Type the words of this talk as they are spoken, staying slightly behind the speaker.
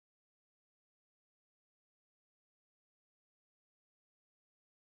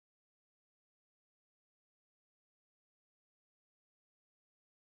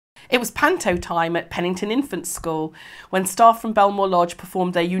It was panto time at Pennington Infant School when staff from Belmore Lodge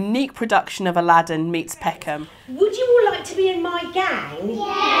performed their unique production of Aladdin meets Peckham. Would you all like to be in my gang?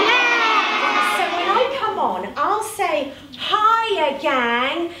 Yeah! So when I come on, I'll say, "Hiya,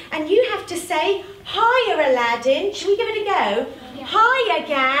 gang," and you have to say, "Hiya, Aladdin." Shall we give it a go? Yeah. Hiya,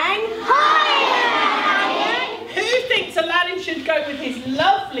 gang! Hiya! Who thinks Aladdin should go with his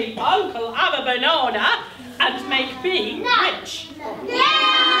lovely uncle, have a banana, and make me rich?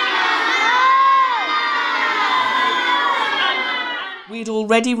 We'd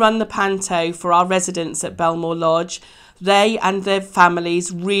already run the panto for our residents at Belmore Lodge. They and their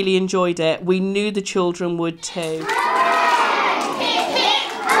families really enjoyed it. We knew the children would too.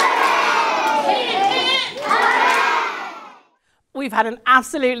 We've had an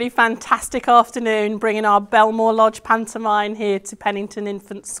absolutely fantastic afternoon bringing our Belmore Lodge pantomime here to Pennington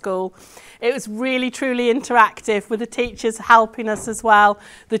Infant School. It was really truly interactive with the teachers helping us as well.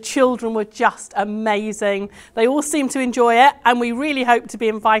 The children were just amazing. They all seemed to enjoy it, and we really hope to be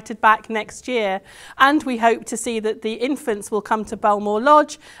invited back next year. And we hope to see that the infants will come to Belmore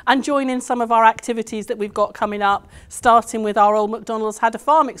Lodge and join in some of our activities that we've got coming up, starting with our Old MacDonald's Had a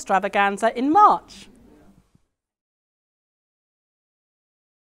Farm extravaganza in March.